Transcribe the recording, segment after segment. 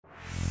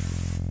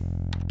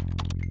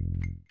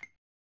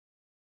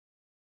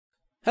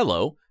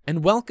Hello,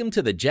 and welcome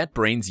to the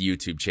JetBrains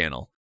YouTube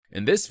channel.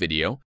 In this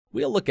video,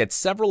 we'll look at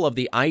several of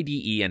the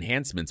IDE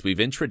enhancements we've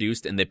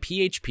introduced in the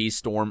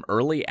PhpStorm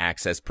Early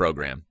Access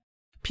program.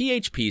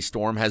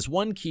 PhpStorm has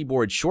one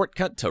keyboard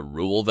shortcut to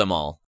rule them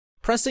all.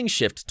 Pressing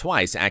Shift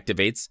twice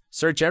activates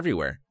Search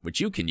Everywhere, which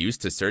you can use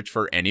to search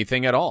for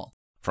anything at all,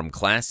 from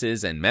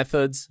classes and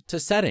methods to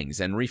settings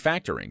and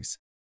refactorings.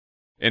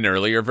 In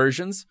earlier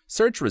versions,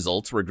 search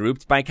results were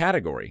grouped by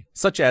category,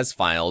 such as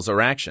files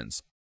or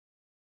actions.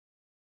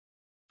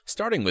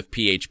 Starting with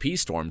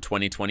PhpStorm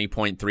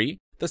 2020.3,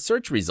 the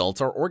search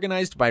results are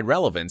organized by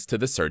relevance to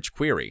the search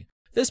query.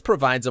 This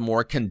provides a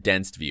more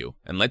condensed view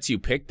and lets you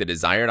pick the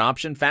desired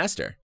option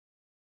faster.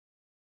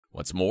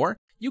 What's more,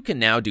 you can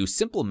now do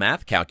simple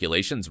math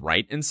calculations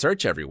right in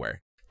Search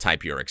Everywhere.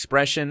 Type your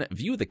expression,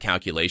 view the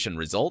calculation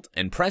result,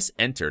 and press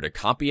Enter to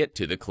copy it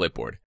to the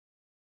clipboard.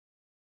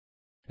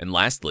 And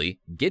lastly,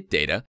 Git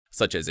data,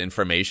 such as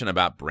information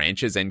about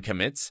branches and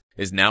commits,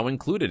 is now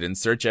included in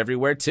Search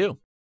Everywhere too.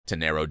 To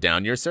narrow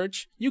down your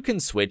search, you can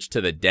switch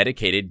to the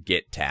dedicated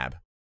Git tab.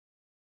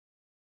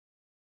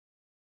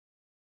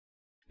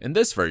 In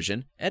this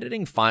version,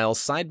 editing files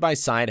side by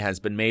side has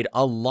been made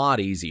a lot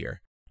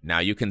easier. Now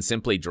you can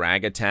simply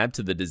drag a tab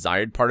to the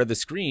desired part of the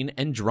screen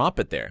and drop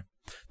it there.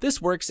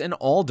 This works in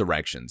all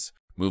directions.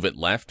 Move it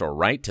left or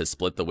right to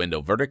split the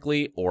window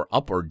vertically, or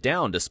up or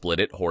down to split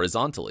it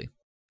horizontally.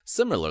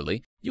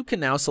 Similarly, you can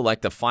now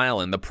select a file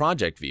in the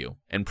project view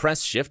and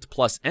press Shift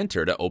plus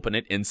Enter to open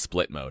it in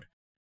split mode.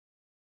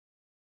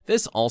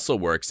 This also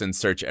works in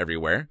Search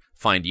Everywhere,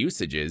 Find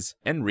Usages,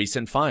 and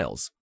Recent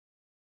Files.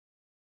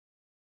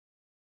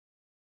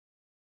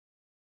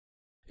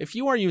 If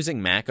you are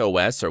using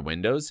macOS or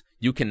Windows,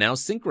 you can now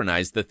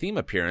synchronize the theme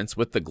appearance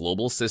with the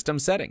global system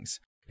settings.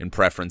 In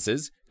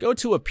Preferences, go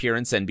to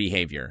Appearance and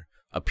Behavior,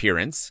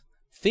 Appearance,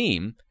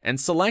 Theme, and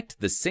select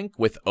the Sync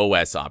with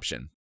OS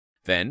option.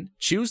 Then,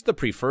 choose the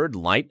preferred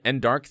light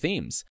and dark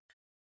themes.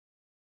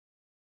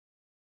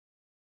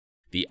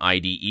 The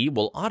IDE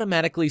will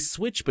automatically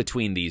switch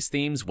between these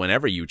themes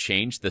whenever you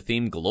change the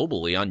theme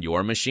globally on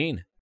your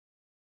machine.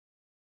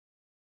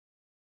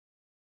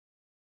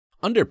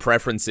 Under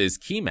Preferences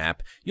Keymap,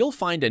 you'll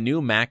find a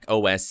new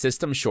macOS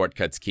System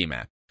Shortcuts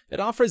Keymap. It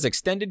offers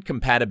extended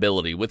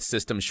compatibility with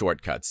system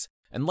shortcuts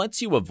and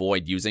lets you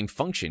avoid using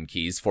function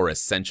keys for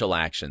essential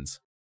actions.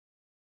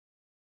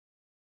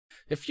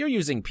 If you're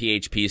using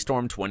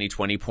PhpStorm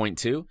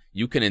 2020.2,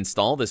 you can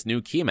install this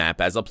new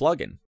keymap as a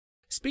plugin.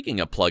 Speaking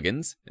of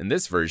plugins, in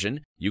this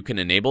version, you can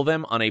enable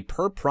them on a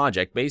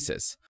per-project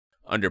basis.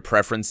 Under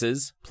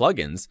Preferences,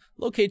 Plugins,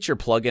 locate your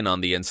plugin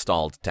on the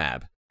Installed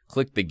tab.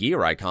 Click the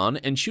gear icon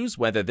and choose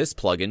whether this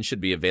plugin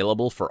should be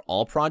available for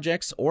all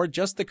projects or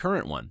just the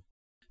current one.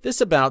 This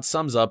about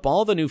sums up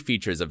all the new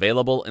features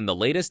available in the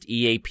latest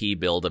EAP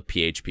build of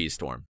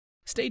PhpStorm.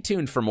 Stay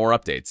tuned for more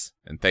updates,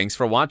 and thanks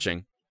for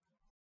watching.